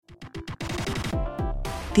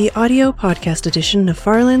The audio podcast edition of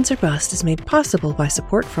Farlands or Bust is made possible by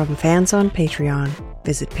support from fans on Patreon.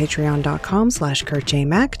 Visit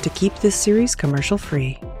patreon.com/KurtJMac to keep this series commercial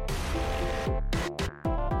free.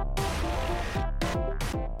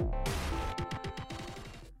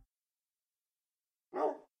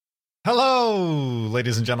 Hello,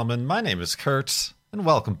 ladies and gentlemen. My name is Kurt, and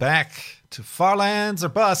welcome back to Farlands or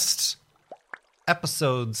Bust,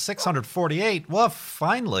 episode 648. Woof,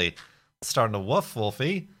 finally. Starting to woof,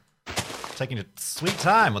 Wolfie. Taking a sweet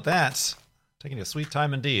time with that. Taking a sweet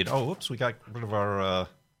time indeed. Oh, whoops, we got rid of our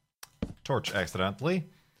torch accidentally.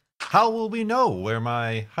 How will we know where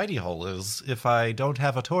my hidey hole is if I don't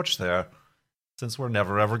have a torch there? Since we're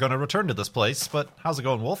never ever going to return to this place. But how's it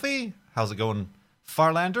going, Wolfie? How's it going,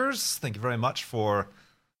 Farlanders? Thank you very much for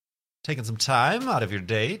taking some time out of your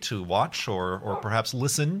day to watch or perhaps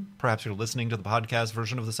listen. Perhaps you're listening to the podcast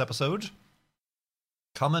version of this episode.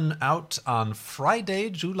 Coming out on Friday,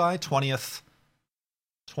 July 20th,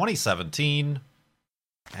 2017,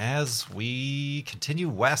 as we continue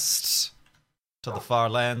west to the far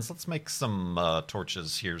lands. Let's make some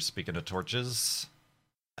torches here, speaking of torches.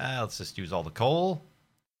 Let's just use all the coal.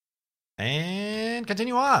 And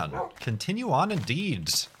continue on. Continue on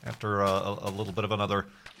indeed. After a little bit of another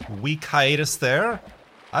week hiatus there.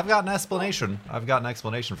 I've got an explanation.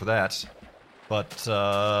 For that. But,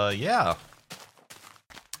 yeah.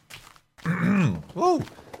 Woo!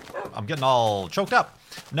 I'm getting all choked up.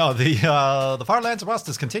 No, the Farlands or Bust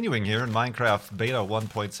is continuing here in Minecraft Beta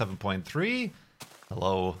 1.7.3.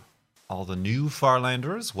 Hello, all the new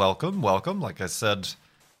Farlanders. Welcome, welcome. Like I said,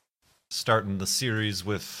 starting the series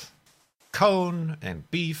with Cone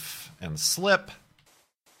and Beef and Slip.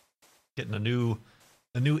 Getting a new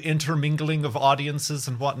intermingling of audiences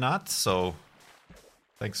and whatnot. So,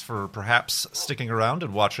 thanks for perhaps sticking around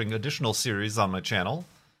and watching additional series on my channel.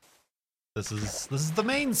 This is the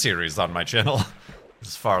main series on my channel.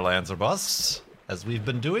 This is Farlands or Bust, as we've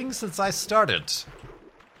been doing since I started.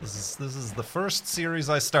 This is the first series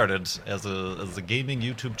I started as a gaming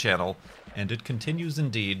YouTube channel, and it continues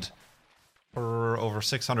indeed for over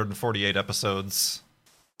 648 episodes,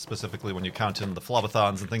 specifically when you count in the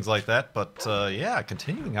Flobathons and things like that. But yeah,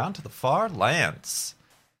 continuing on to the far lands.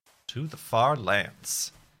 To the far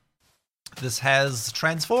lands. This has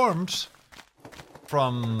transformed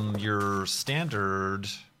from your standard,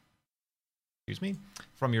 I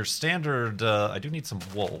do need some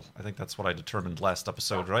wool. I think that's what I determined last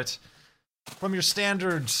episode, right? From your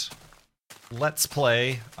standard Let's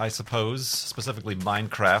Play, I suppose, specifically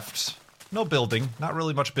Minecraft. No building, not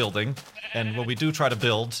really much building. And when we do try to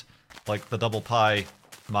build, like the Double Pie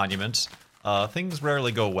monument, things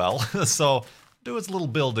rarely go well. So do as little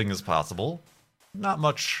building as possible. Not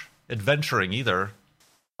much adventuring either.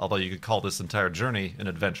 Although you could call this entire journey an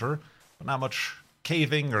adventure, but not much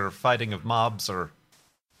caving or fighting of mobs or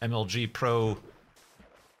MLG Pro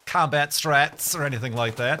combat strats or anything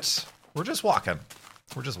like that. We're just walking.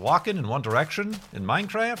 We're just walking in one direction in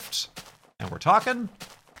Minecraft, and we're talking.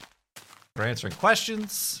 We're answering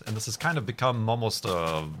questions, and this has kind of become almost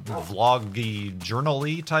a vloggy,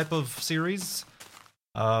 journal-y type of series.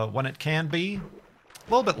 When it can be. A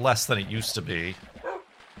little bit less than it used to be.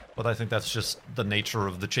 But I think that's just the nature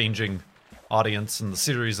of the changing audience and the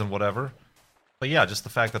series and whatever. But yeah, just the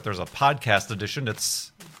fact that there's a podcast edition,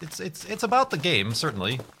 it's about the game,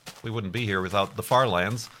 certainly. We wouldn't be here without the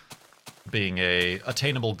Farlands being a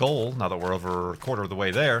attainable goal, now that we're over a quarter of the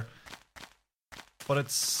way there. But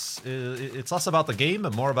it's less about the game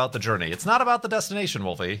and more about the journey. It's not about the destination,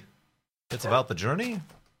 Wolfie. It's about the journey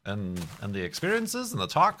and the experiences and the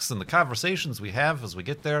talks and the conversations we have as we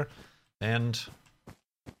get there. And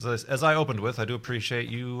as I opened with, I do appreciate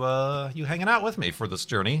you hanging out with me for this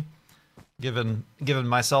journey, giving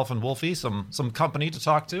myself and Wolfie some company to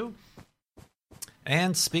talk to.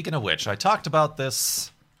 And speaking of which, I talked about this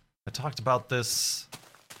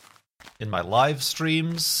in my live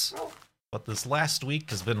streams, but this last week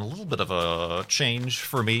has been a little bit of a change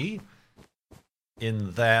for me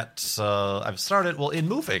in that I've started, in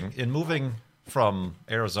moving from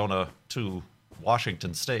Arizona to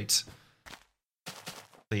Washington State.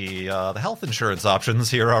 The health insurance options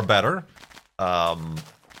here are better,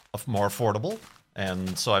 more affordable,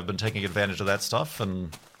 and so I've been taking advantage of that stuff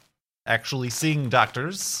and actually seeing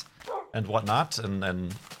doctors and whatnot,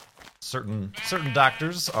 and certain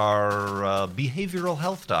doctors are behavioral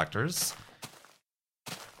health doctors.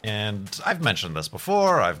 And I've mentioned this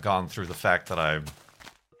before. I've gone through the fact that I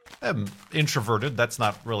am introverted. That's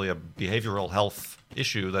not really a behavioral health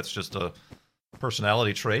issue. That's just a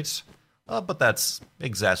personality trait. But that's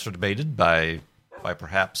exacerbated by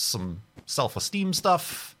perhaps some self-esteem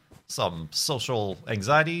stuff, some social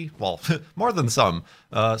anxiety. Well, more than some.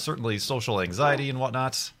 Certainly social anxiety and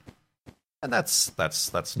whatnot. And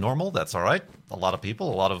that's normal. That's all right. A lot of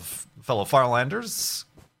people, a lot of fellow Firelanders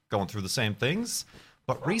going through the same things.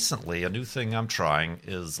 But recently, a new thing I'm trying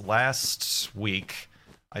is last week,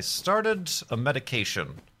 I started a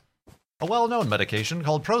medication, a well-known medication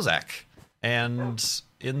called Prozac. And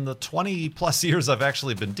in the 20-plus years I've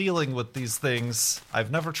actually been dealing with these things, I've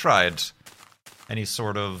never tried any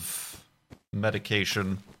sort of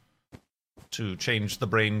medication to change the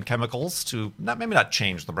brain chemicals, to maybe not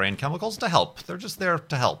change the brain chemicals, to help. They're just there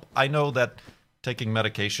to help. I know that taking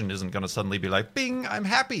medication isn't going to suddenly be like, bing, I'm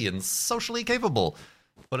happy and socially capable.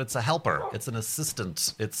 But it's a helper. It's an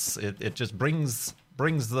assistant. It just brings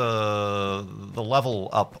the level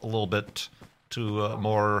up a little bit to a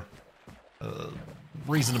more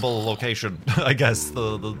reasonable location, I guess.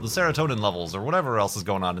 The serotonin levels or whatever else is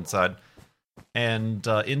going on inside. And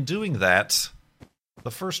in doing that,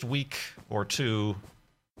 the first week or two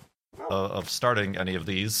of starting any of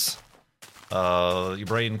these, your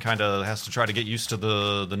brain kind of has to try to get used to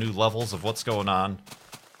the new levels of what's going on.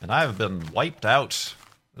 And I have been wiped out.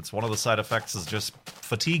 It's one of the side effects is just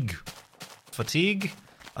fatigue.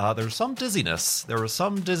 There's some dizziness. There was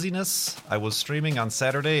some dizziness. I was streaming on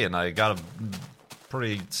Saturday and I got a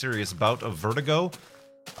pretty serious bout of vertigo.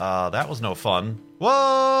 That was no fun.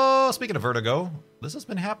 Whoa! Speaking of vertigo, this has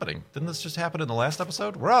been happening. Didn't this just happen in the last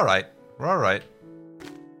episode? We're all right.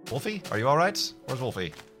 Wolfie, are you all right? Where's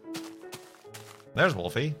Wolfie? There's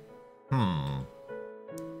Wolfie.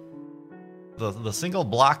 The single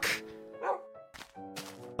block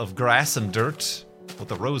of grass and dirt with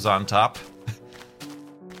the rose on top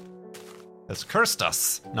has cursed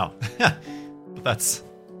us. No, but that's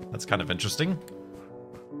kind of interesting.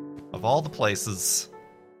 Of all the places.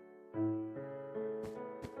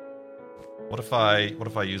 What if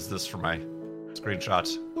I use this for my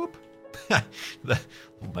screenshot? Oop. That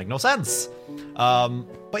will make no sense.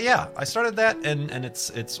 But yeah, I started that and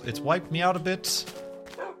it's wiped me out a bit.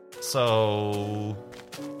 So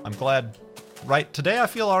I'm glad. Right today I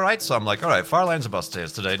feel all right. So I'm like, all right, Firelands and Bust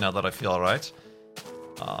is today. Now that I feel all right.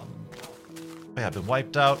 Yeah, I've been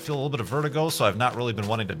wiped out. Feel a little bit of vertigo. So I've not really been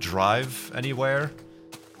wanting to drive anywhere.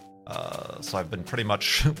 So I've been pretty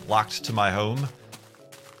much locked to my home.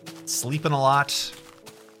 Sleeping a lot.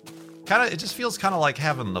 It just feels kind of like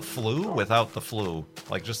having the flu without the flu.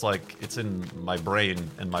 Just like it's in my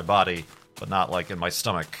brain and my body, but not like in my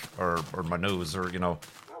stomach or my nose or,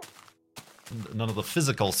 none of the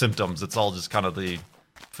physical symptoms. It's all just kind of the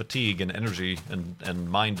fatigue and energy and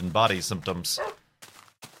mind and body symptoms.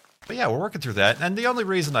 But yeah, we're working through that. And the only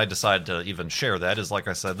reason I decided to even share that is, like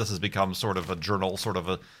I said, this has become sort of a journal, sort of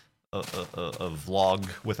a vlog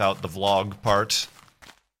without the vlog part.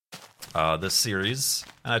 This series,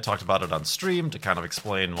 and I talked about it on stream to kind of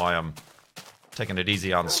explain why I'm taking it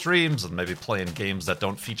easy on streams and maybe playing games that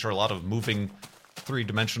don't feature a lot of moving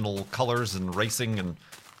three-dimensional colors and racing and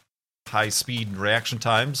high-speed reaction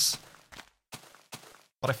times.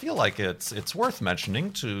 But I feel like it's worth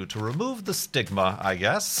mentioning to remove the stigma, I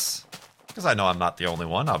guess, because I know I'm not the only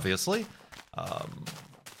one, obviously,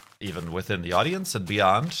 even within the audience and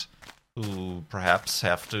beyond, who perhaps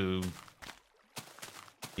have to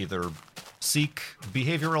either seek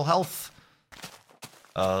behavioral health,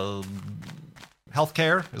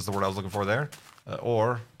 healthcare is the word I was looking for there,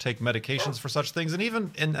 or take medications for such things.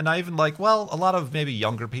 And I even a lot of maybe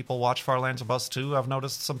younger people watch Firelands and Bust too, I've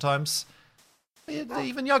noticed sometimes.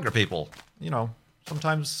 Even younger people,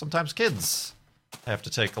 sometimes kids have to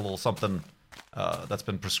take a little something that's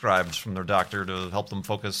been prescribed from their doctor to help them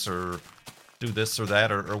focus or do this or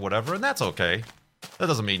that or whatever, and that's okay. That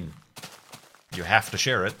doesn't mean you have to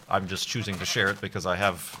share it. I'm just choosing to share it because I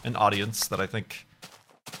have an audience that I think,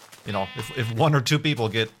 if one or two people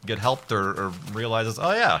get helped or realizes,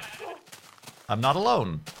 oh yeah, I'm not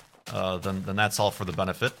alone, then that's all for the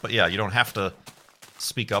benefit. But yeah, you don't have to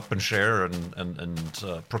speak up and share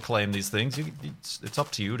and proclaim these things. It's up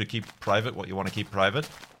to you to keep private what you want to keep private.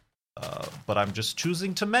 But I'm just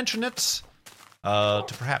choosing to mention it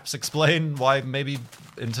to perhaps explain why maybe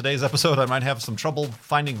in today's episode I might have some trouble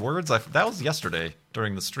finding words. That was yesterday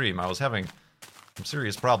during the stream. I was having some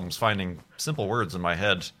serious problems finding simple words in my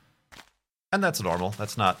head. And that's normal.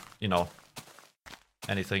 That's not,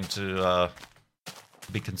 anything to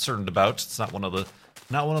be concerned about. It's not one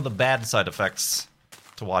of the bad side effects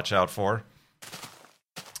to watch out for.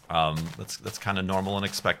 That's kind of normal and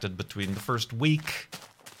expected between the first week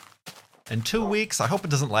and 2 weeks. I hope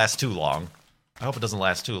it doesn't last too long.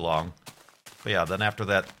 But yeah, then after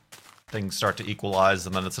that, things start to equalize,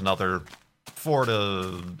 and then it's another 4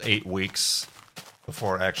 to 8 weeks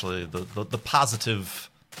before actually the positive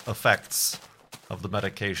effects of the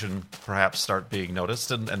medication perhaps start being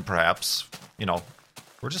noticed, and perhaps, you know,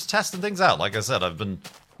 we're just testing things out. Like I said, I've been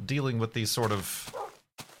dealing with these sort of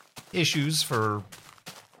issues for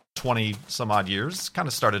 20 some odd years. Kind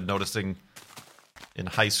of started noticing in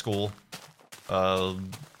high school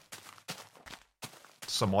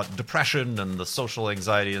somewhat depression and the social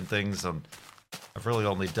anxiety and things, and I've really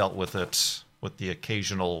only dealt with it with the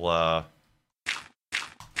occasional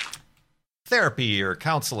therapy or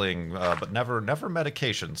counseling, but never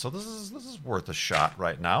medication. So this is worth a shot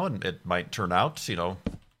right now, and it might turn out, you know,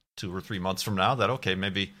 2 or 3 months from now that, okay,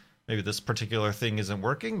 maybe this particular thing isn't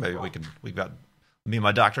working. Maybe me and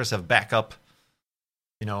my doctors have backup,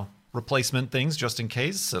 you know, replacement things just in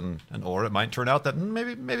case, and or it might turn out that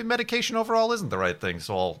maybe medication overall isn't the right thing.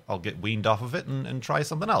 So I'll get weaned off of it and try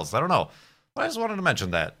something else. I don't know, but I just wanted to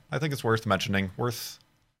mention that. I think it's worth mentioning.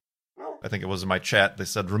 I think it was in my chat. They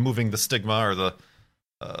said removing the stigma or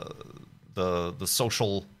the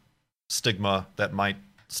social stigma that might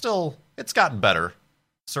still. It's gotten better.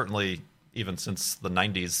 Certainly, even since the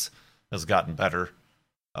 90s, has gotten better.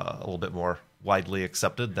 A little bit more widely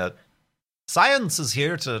accepted that science is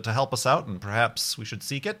here to help us out, and perhaps we should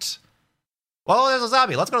seek it. Well, there's a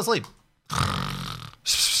zombie. Let's go to sleep.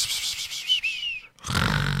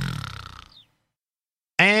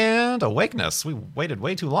 And awakeness. We waited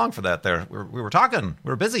way too long for that there. We were talking. We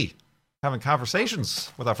were busy having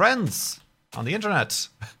conversations with our friends on the internet.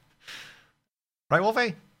 Right,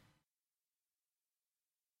 Wolfie?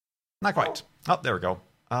 Not quite. Oh, there we go.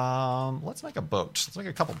 Let's make a boat. Let's make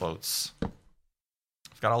a couple boats.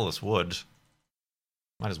 I've got all this wood.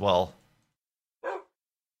 Might as well.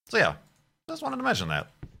 So yeah, just wanted to mention that.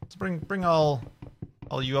 Let's bring all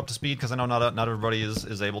you up to speed, because I know not everybody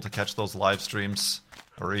is able to catch those live streams,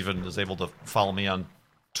 or even is able to follow me on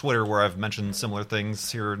Twitter, where I've mentioned similar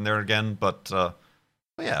things here and there again. But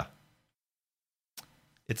yeah,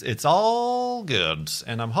 it's all good,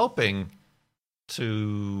 and I'm hoping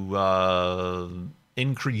to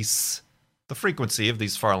increase the frequency of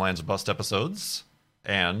these Far Lands Bust episodes,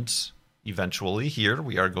 and eventually here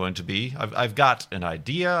we are going to be. I've got an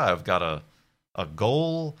idea. I've got a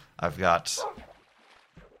goal. I've got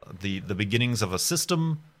the beginnings of a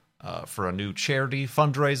system for a new charity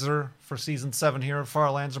fundraiser for Season 7 here of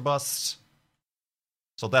Far Lands Bust.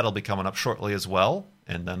 So that'll be coming up shortly as well.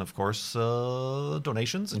 And then, of course,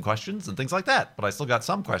 donations and questions and things like that. But I still got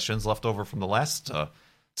some questions left over from the last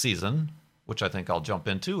season, which I think I'll jump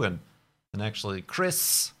into. And actually,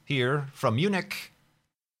 Chris here from Munich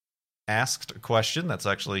asked a question that's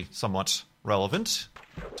actually somewhat relevant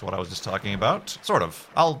to what I was just talking about. Sort of.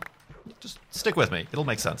 I'll just stick with me. It'll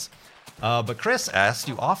make sense. But Chris asked,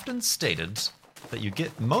 you often stated that you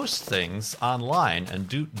get most things online and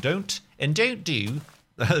don't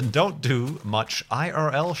do much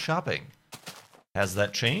IRL shopping. Has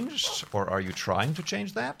that changed, or are you trying to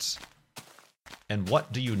change that? And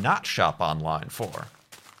what do you not shop online for?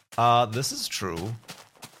 This is true.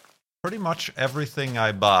 Pretty much everything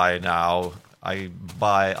I buy now, I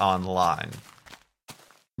buy online.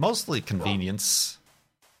 Mostly convenience.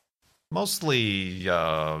 Mostly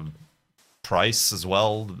price as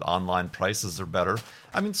well. Online prices are better.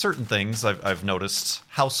 I mean, certain things I've noticed.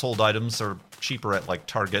 Household items are cheaper at, like,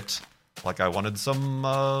 Target. Like, I wanted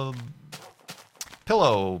some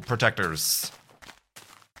pillow protectors.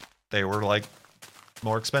 They were, like,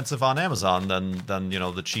 more expensive on Amazon than you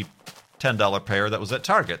know, the cheap $10 pair that was at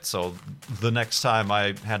Target. So the next time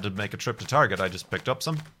I had to make a trip to Target, I just picked up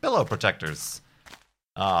some pillow protectors.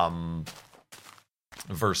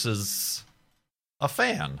 Versus a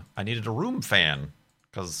fan. I needed a room fan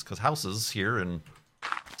because houses here in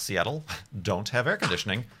Seattle don't have air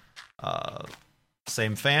conditioning.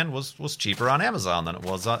 Same fan was cheaper on Amazon than it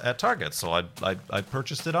was at Target, so I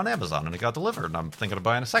purchased it on Amazon and it got delivered. And I'm thinking of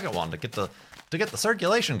buying a second one to get the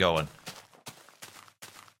circulation going.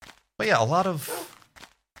 But yeah, a lot of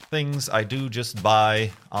things I do just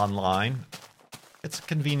buy online. It's a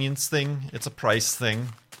convenience thing. It's a price thing.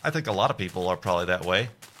 I think a lot of people are probably that way.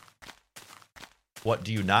 What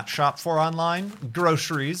do you not shop for online?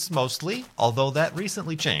 Groceries, mostly, although that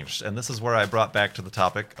recently changed. And this is where I brought back to the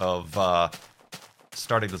topic of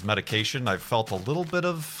starting this medication. I felt a little bit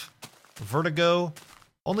of vertigo,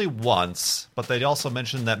 only once, but they also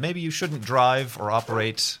mentioned that maybe you shouldn't drive or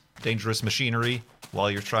operate dangerous machinery while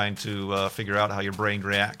you're trying to figure out how your brain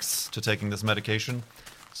reacts to taking this medication.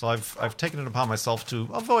 So I've taken it upon myself to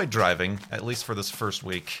avoid driving, at least for this first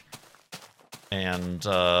week. And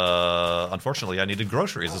unfortunately, I needed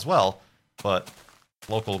groceries as well. But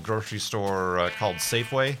local grocery store called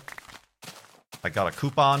Safeway I got a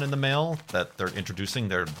coupon in the mail that they're introducing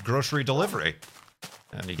their grocery delivery.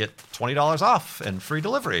 And you get $20 off and free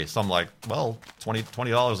delivery. So I'm like, well,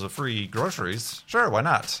 $20 of free groceries? Sure, why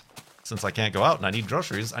not? Since I can't go out and I need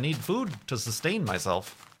groceries, I need food to sustain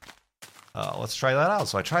myself. Let's try that out.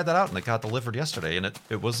 So I tried that out and it got delivered yesterday, and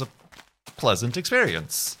it was a pleasant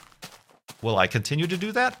experience. Will I continue to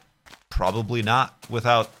do that? Probably not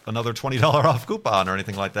without another $20 off coupon or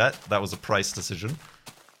anything like that. That was a price decision.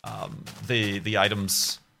 The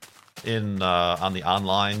items on the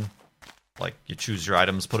online, like you choose your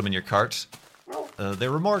items, put them in your cart, they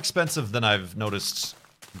were more expensive than I've noticed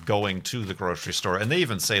going to the grocery store. And they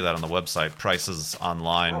even say that on the website. Prices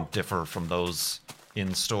online differ from those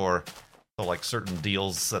in store. So like certain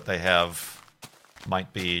deals that they have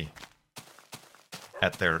might be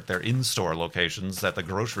at their in-store locations at the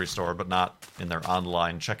grocery store, but not in their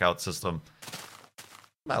online checkout system.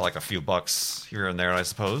 Not like a few bucks here and there, I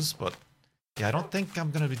suppose, but yeah, I don't think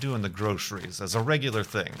I'm going to be doing the groceries as a regular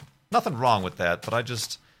thing. Nothing wrong with that, but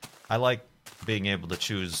I like being able to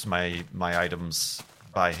choose my items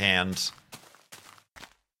by hand.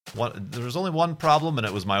 There was only one problem, and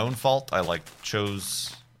it was my own fault. I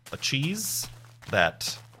chose a cheese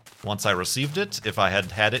that once I received it, if I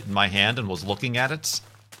had had it in my hand and was looking at it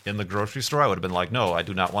in the grocery store, I would have been like, no, I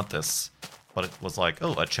do not want this. But it was like,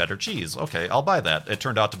 oh, a cheddar cheese. Okay, I'll buy that. It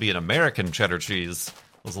turned out to be an American cheddar cheese.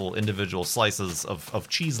 Those little individual slices of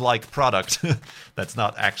cheese-like product that's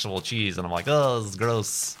not actual cheese. And I'm like, oh, this is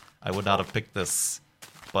gross. I would not have picked this.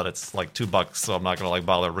 But it's like $2, so I'm not going to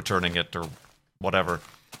bother returning it or whatever.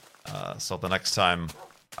 So the next time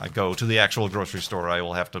I go to the actual grocery store, I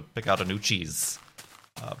will have to pick out a new cheese.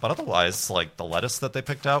 But otherwise, the lettuce that they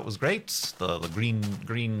picked out was great. The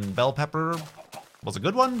green bell pepper was a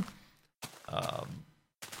good one. A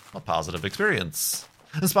positive experience.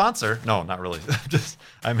 Sponsor? No, not really.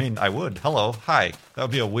 I would. Hello, hi. That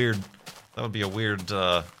would be a weird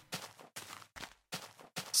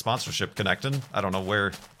sponsorship connecting. I don't know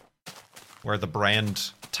where the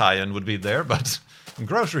brand tie-in would be there, but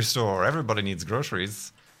grocery store. Everybody needs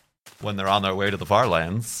groceries when they're on their way to the far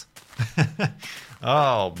lands.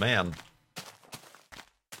 Oh, man.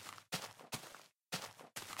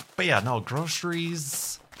 But yeah, no,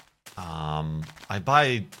 groceries. I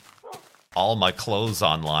buy all my clothes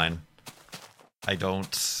online. I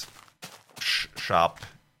don't shop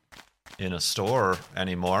in a store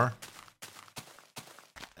anymore.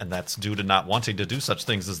 And that's due to not wanting to do such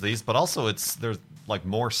things as these, but also there's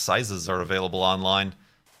more sizes are available online,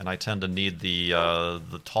 and I tend to need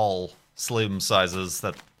the tall, slim sizes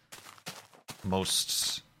that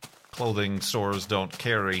most clothing stores don't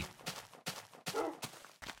carry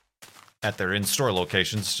at their in-store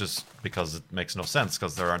locations, just because it makes no sense,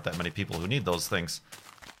 because there aren't that many people who need those things.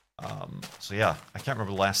 So yeah, I can't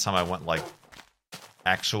remember the last time I went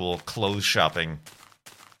actual clothes shopping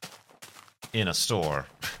in a store.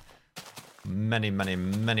 Many months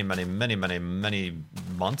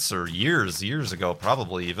or years ago,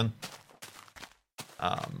 probably even.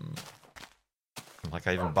 I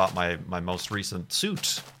even bought my most recent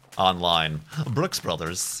suit online, Brooks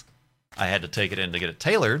Brothers. I had to take it in to get it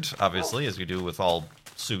tailored, obviously, as you do with all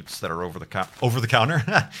suits that are over the counter. Over the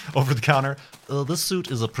counter. This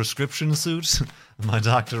suit is a prescription suit. My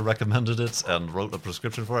doctor recommended it and wrote a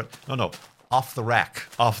prescription for it. No, off the rack.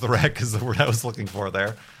 Off the rack is the word I was looking for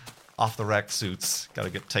there. Off the rack suits, gotta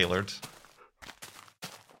get tailored.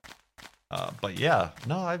 But yeah,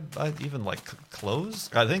 no, I even clothes.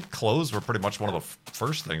 I think clothes were pretty much one of the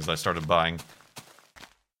first things I started buying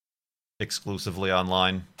exclusively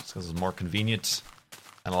online, just because it's more convenient,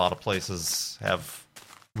 and a lot of places have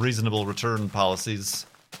reasonable return policies.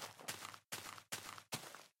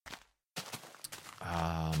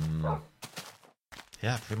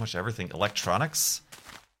 Yeah, pretty much everything. Electronics.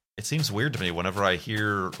 It seems weird to me whenever I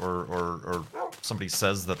hear or somebody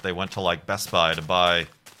says that they went to Best Buy to buy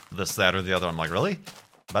this, that, or the other. I'm like, really?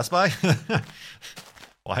 Best Buy?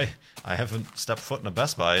 Why? I haven't stepped foot in a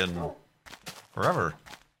Best Buy in forever.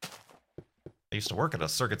 I used to work at a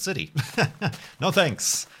Circuit City. No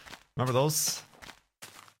thanks. Remember those?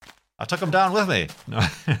 I took them down with me. No.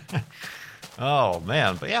 Oh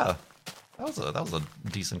man, but yeah, that was a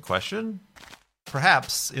decent question.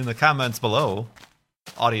 Perhaps in the comments below,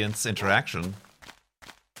 audience interaction.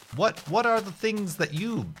 What are the things that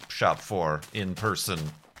you shop for in person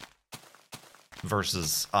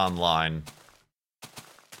versus online?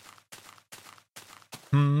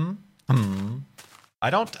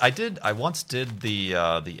 I once did the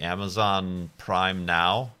Amazon Prime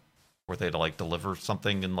Now, where they'd deliver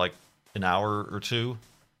something in an hour or two.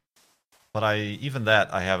 But even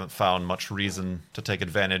that I haven't found much reason to take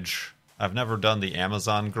advantage. I've never done the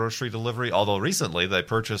Amazon grocery delivery, although recently they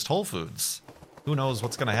purchased Whole Foods. Who knows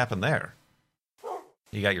what's going to happen there?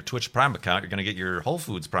 You got your Twitch Prime account, you're going to get your Whole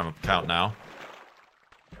Foods Prime account now.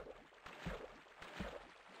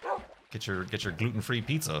 Get your gluten-free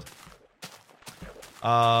pizza.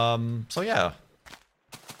 So yeah.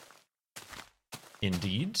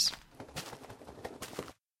 Indeed.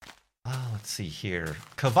 Let's see here.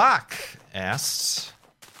 Kavak asked,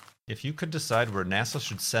 if you could decide where NASA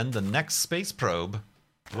should send the next space probe,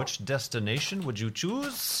 which destination would you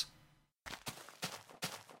choose?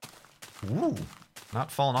 Ooh,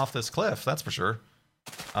 not falling off this cliff, that's for sure.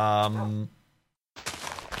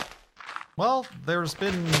 Well, there's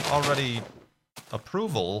been already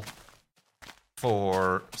approval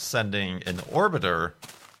for sending an orbiter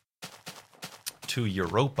to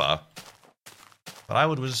Europa. But I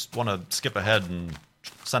would just want to skip ahead and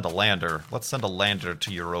send a lander. Let's send a lander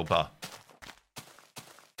to Europa.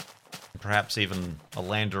 Perhaps even a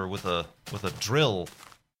lander with a drill,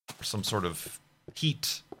 or some sort of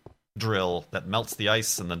heat drill that melts the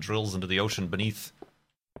ice and then drills into the ocean beneath,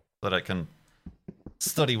 so that I can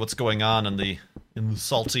study what's going on in the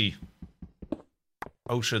salty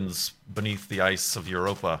oceans beneath the ice of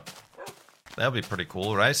Europa. That would be pretty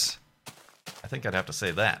cool, right? I think I'd have to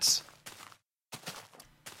say that.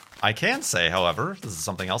 I can say, however, this is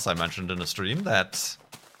something else I mentioned in a stream, that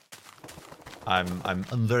I'm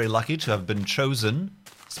very lucky to have been chosen,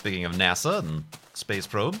 speaking of NASA and space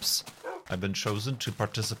probes, I've been chosen to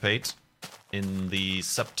participate in the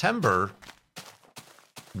September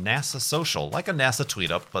NASA Social, like a NASA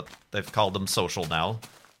tweet up, but they've called them social now,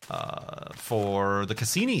 for the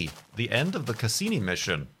Cassini, the end of the Cassini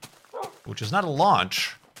mission, which is not a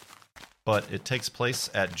launch, but it takes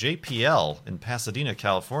place at JPL in Pasadena,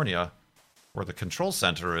 California, where the control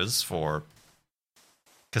center is for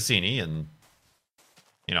Cassini and,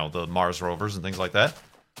 you know, the Mars rovers and things like that.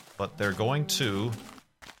 But they're going to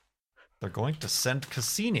send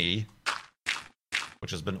Cassini,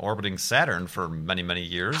 which has been orbiting Saturn for many, many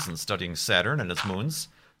years and studying Saturn and its moons.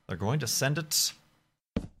 They're going to send it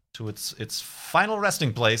to its final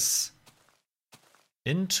resting place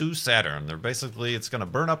into Saturn. It's going to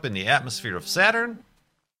burn up in the atmosphere of Saturn.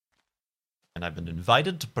 And I've been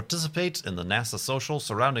invited to participate in the NASA Social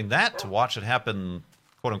surrounding that, to watch it happen,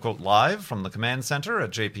 quote-unquote, live from the command center at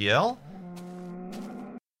JPL.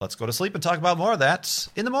 Let's go to sleep and talk about more of that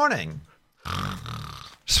in the morning.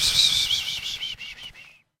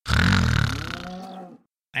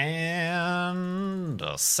 And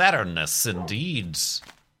Saturnness, indeed.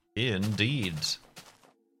 Indeed.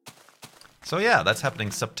 So yeah, that's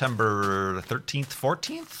happening September 13th,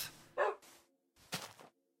 14th.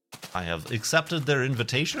 I have accepted their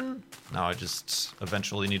invitation. Now I just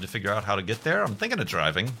eventually need to figure out how to get there. I'm thinking of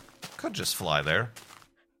driving. Could just fly there.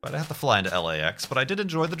 But I have to fly into LAX. But I did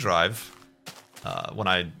enjoy the drive. When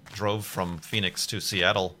I drove from Phoenix to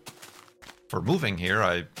Seattle for moving here,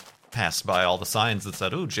 I passed by all the signs that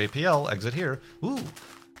said, ooh, JPL, exit here. Ooh.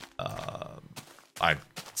 I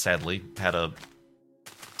sadly had a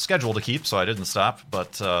schedule to keep, so I didn't stop,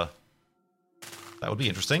 but that would be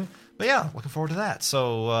interesting. But yeah, looking forward to that.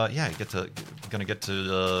 So yeah, gonna get to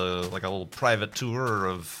like a little private tour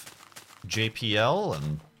of JPL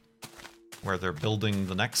and where they're building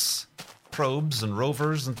the next probes and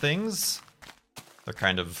rovers and things. They're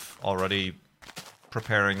kind of already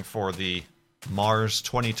preparing for the Mars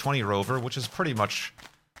 2020 rover, which is pretty much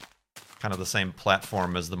kind of the same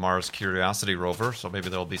platform as the Mars Curiosity rover, so maybe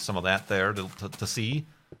there'll be some of that there to see.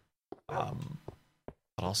 But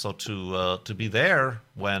also to be there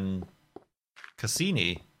when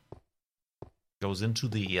Cassini goes into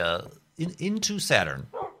the into Saturn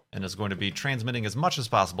and is going to be transmitting as much as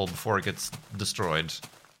possible before it gets destroyed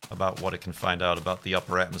about what it can find out about the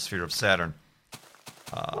upper atmosphere of Saturn.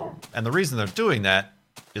 And the reason they're doing that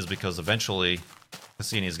is because eventually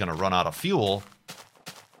Cassini is going to run out of fuel,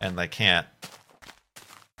 and they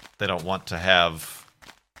don't want to have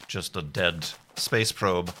just a dead space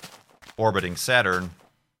probe orbiting Saturn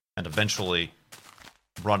and eventually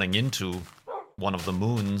running into one of the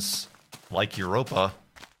moons like Europa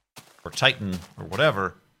or Titan or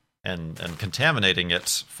whatever and contaminating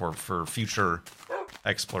it for future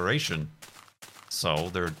exploration. So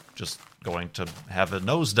they're just going to have a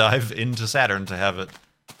nosedive into Saturn to have it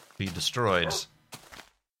be destroyed,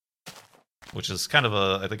 which is kind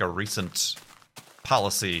of I think a recent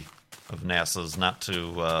policy of NASA's not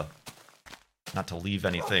to leave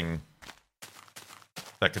anything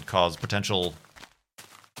that could cause potential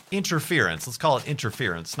interference. Let's call it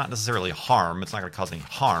interference, not necessarily harm. It's not going to cause any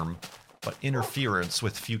harm, but interference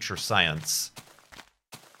with future science.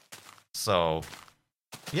 So,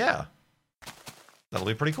 yeah, That'll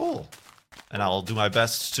be pretty cool. And I'll do my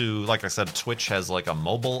best to, like I said, Twitch has like a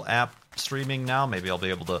mobile app streaming now. Maybe I'll be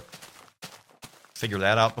able to figure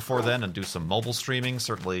that out before then and do some mobile streaming.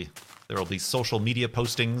 Certainly there will be social media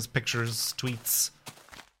postings, pictures, tweets,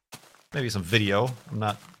 maybe some video. I'm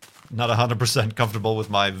not 100% comfortable with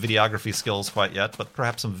my videography skills quite yet, but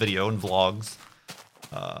perhaps some video and vlogs.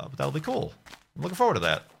 But that'll be cool. I'm looking forward to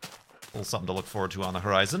that. A little something to look forward to on the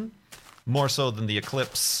horizon. More so than the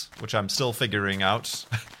eclipse, which I'm still figuring out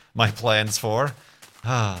my plans for.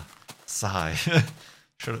 Sigh.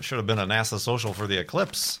 Should have been a NASA social for the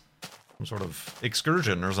eclipse. Some sort of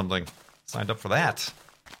excursion or something. Signed up for that.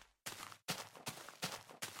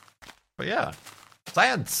 But yeah,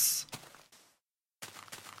 science.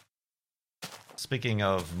 Speaking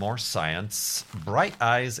of more science, Bright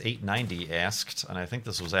Eyes 890 asked, and I think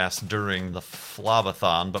this was asked during the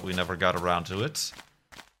Flobathon, but we never got around to it.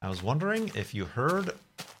 I was wondering if you heard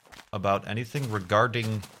about anything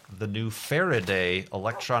regarding the new Faraday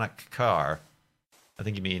electronic car. I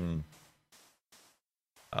think you mean...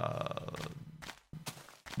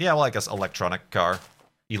 yeah, well, I guess electronic car.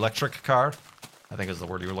 Electric car, I think is the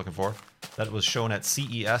word you were looking for. That was shown at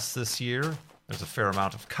CES this year. There's a fair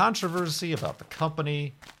amount of controversy about the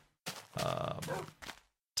company.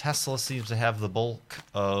 Tesla seems to have the bulk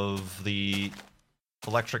of the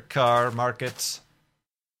electric car market.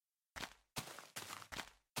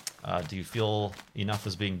 Do you feel enough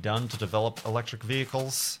is being done to develop electric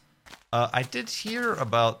vehicles? I did hear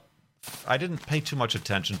about... I didn't pay too much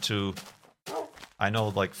attention to... I know,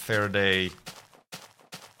 like, Faraday...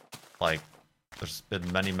 Like, there's been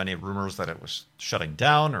many rumors that it was shutting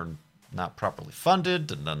down or not properly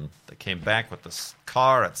funded, and then they came back with this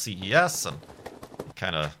car at CES, and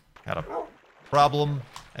kind of had a problem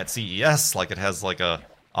at CES. Like, it has, like, a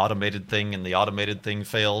automated thing, and the automated thing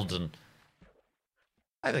failed, and...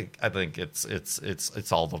 I think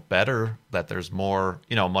it's all the better that there's more,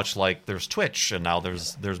 you know, much like there's Twitch and now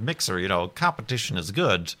there's Mixer, you know, competition is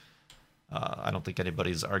good. I don't think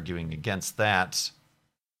anybody's arguing against that.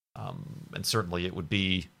 And certainly it would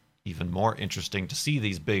be even more interesting to see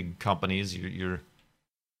these big companies, your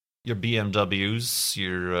BMWs,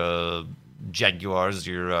 your Jaguars,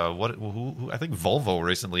 your who I think Volvo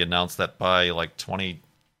recently announced that by like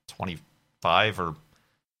 2025 or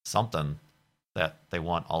something, that they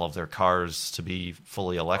want all of their cars to be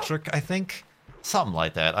fully electric, I think. Something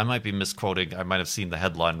like that. I might be misquoting. I might have seen the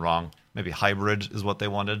headline wrong. Maybe hybrid is what they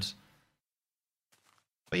wanted.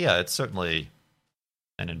 But yeah, it's certainly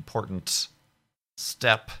an important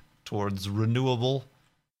step towards renewable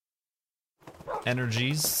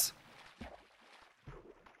energies.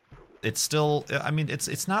 It's still, I mean,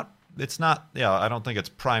 it's not, yeah, I don't think it's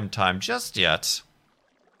prime time just yet.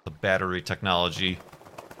 The battery technology,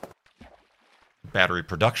 battery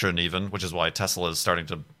production even, which is why Tesla is starting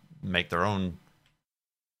to make their own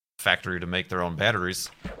factory to make their own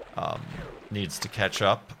batteries, needs to catch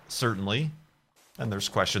up, certainly. And there's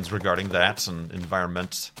questions regarding that and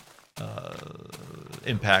environment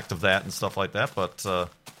impact of that and stuff like that. But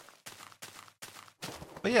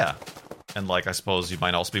yeah. And like, I suppose you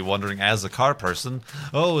might also be wondering, as a car person,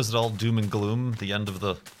 oh, is it all doom and gloom? The end of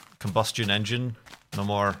the combustion engine? No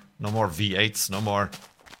more V8s, no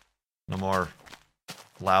more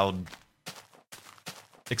loud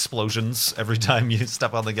explosions every time you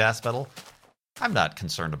step on the gas pedal. I'm not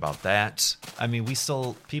concerned about that. I mean,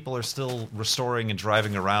 people are still restoring and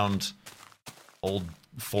driving around old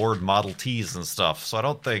Ford Model Ts and stuff, so I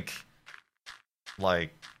don't think,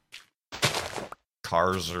 like,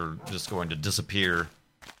 cars are just going to disappear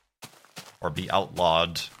or be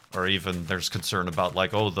outlawed, or even there's concern about,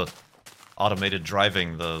 like, oh, the automated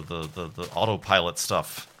driving, the autopilot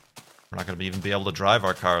stuff. We're not going to even be able to drive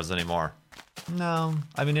our cars anymore. No.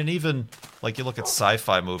 I mean, and even, like, you look at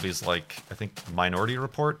sci-fi movies like, I think, Minority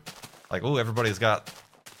Report. Like, oh, everybody's got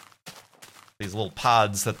these little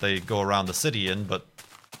pods that they go around the city in, but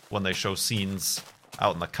when they show scenes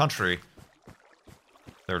out in the country,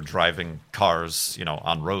 they're driving cars, you know,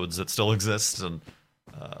 on roads that still exist and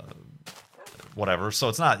whatever. So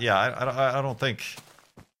it's not, yeah, I don't think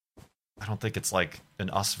it's like an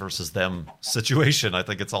us versus them situation. I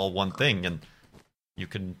think it's all one thing, and you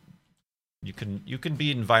can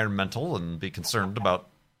be environmental and be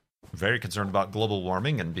very concerned about global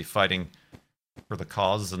warming and be fighting for the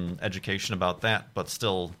cause and education about that, but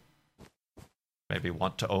still maybe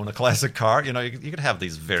want to own a classic car. You know, you could have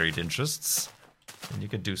these varied interests, and you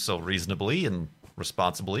could do so reasonably and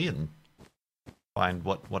responsibly and find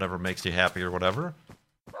whatever makes you happy or whatever.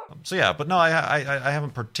 So yeah, but no, I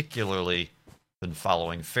haven't particularly been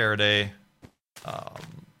following Faraday.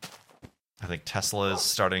 I think Tesla is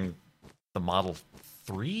starting the Model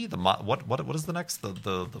 3. What is the next?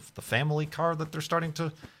 The family car that they're starting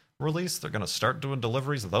to release. They're going to start doing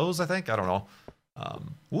deliveries of those, I think. I don't know.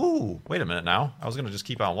 Woo! Wait a minute now. I was going to just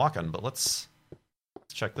keep on walking, but let's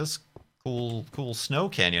check this cool snow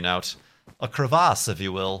canyon out. A crevasse, if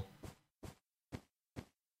you will.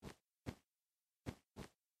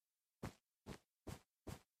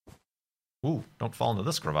 Ooh, don't fall into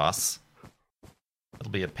this crevasse.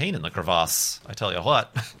 It'll be a pain in the crevasse, I tell you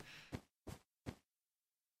what.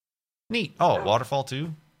 Neat. Oh, waterfall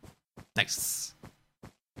too? Nice.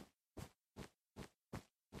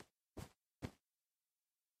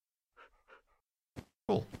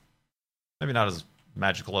 Cool. Maybe not as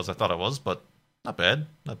magical as I thought it was, but not bad.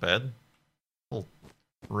 Not bad. Little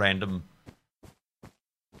random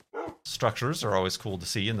structures are always cool to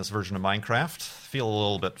see in this version of Minecraft. Feel a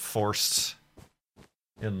little bit forced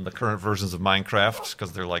in the current versions of Minecraft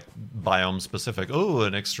because they're like biome specific. Oh,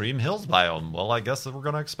 an extreme hills biome. Well, I guess that we're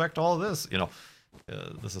going to expect all of this. You know,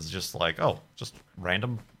 this is just like, oh, just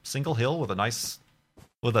random single hill with a nice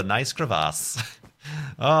crevasse.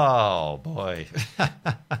 Oh boy.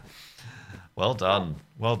 Well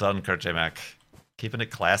done, Kurt J. Mac. Keeping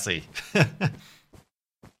it classy.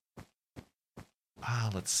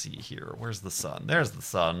 Let's see here. Where's the sun? There's the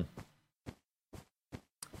sun.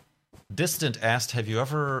 Distant asked, have you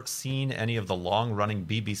ever seen any of the long-running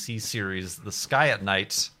BBC series, The Sky at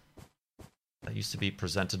Night, that used to be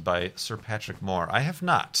presented by Sir Patrick Moore? I have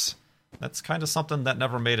not. That's kind of something that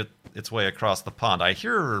never made its way across the pond. I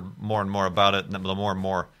hear more and more about it, and the more and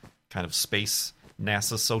more kind of space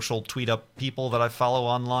NASA social tweet-up people that I follow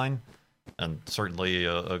online, and certainly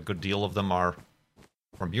a good deal of them are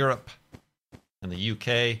from Europe and the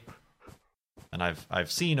UK, and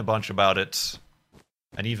I've seen a bunch about it.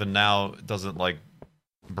 And even now, doesn't like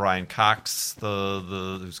Brian Cox,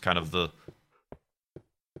 who's kind of a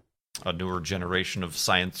newer generation of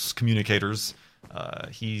science communicators.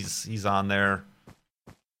 He's on there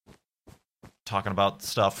talking about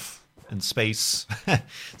stuff in space.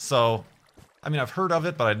 So, I mean, I've heard of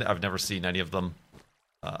it, but I've never seen any of them.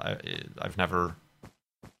 I've never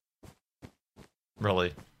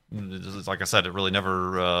really, like I said, it really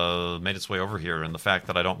never made its way over here. And the fact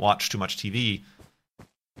that I don't watch too much TV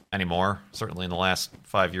anymore, certainly in the last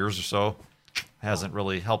 5 years or so, hasn't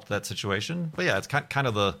really helped that situation. But yeah, it's kind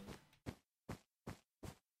of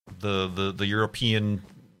the European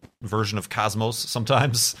version of Cosmos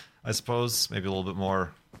sometimes, I suppose. Maybe a little bit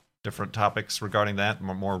more different topics regarding that,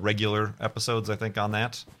 more regular episodes, I think, on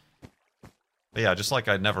that. But yeah, just like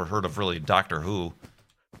I'd never heard of really Doctor Who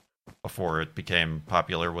before it became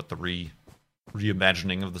popular with the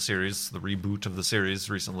reimagining of the series, the reboot of the series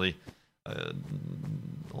recently. A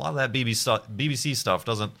lot of that BBC stuff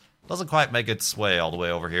doesn't quite make its way all the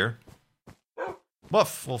way over here.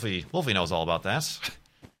 Woof, Wolfie knows all about that.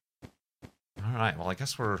 All right, well, I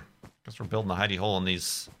guess we're building a hidey hole in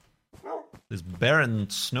these barren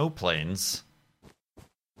snow plains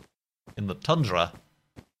in the tundra.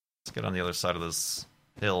 Let's get on the other side of this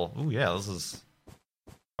hill. Ooh, yeah, this is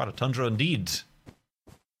quite a tundra indeed.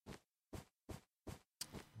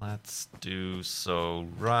 Let's do so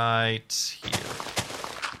right here.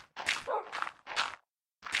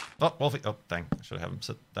 Oh, Wolfie. Oh, dang. I should have him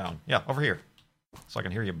sit down. Yeah, over here. So I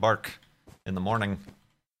can hear you bark in the morning.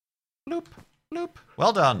 Bloop, bloop.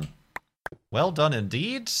 Well done. Well done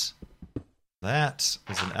indeed. That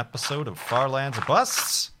is an episode of Farlands or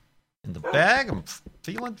Busts in the bag. I'm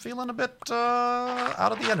feeling a bit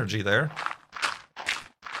out of the energy there.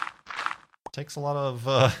 Takes a lot out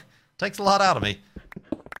of me.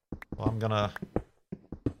 Well, I'm gonna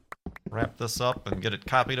wrap this up and get it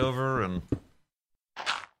copied over and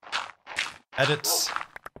edit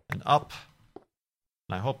and up.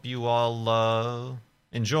 And I hope you all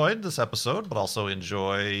enjoyed this episode, but also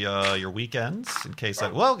enjoy your weekends. In case I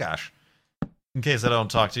don't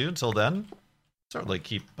talk to you until then, certainly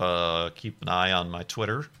keep an eye on my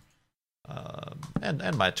Twitter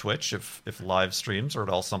and my Twitch if live streams are at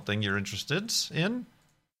all something you're interested in.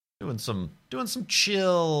 Doing some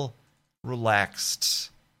chill,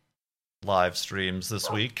 relaxed live streams this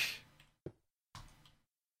week.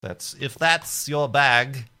 If that's your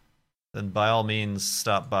bag, then by all means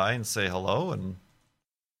stop by and say hello, and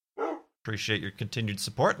appreciate your continued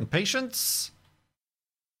support and patience.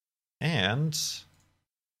 And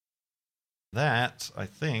that, I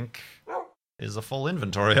think, is a full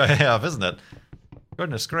inventory I have, isn't it?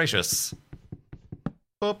 Goodness gracious.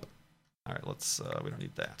 Boop. All right, we don't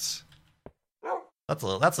need that.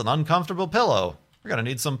 That's an uncomfortable pillow. We're gonna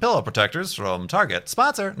need some pillow protectors from Target.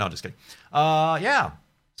 Sponsor. No, just kidding. Yeah.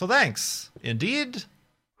 So thanks. Indeed.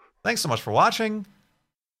 Thanks so much for watching.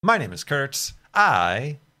 My name is Kurt.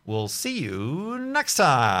 I will see you next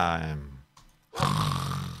time.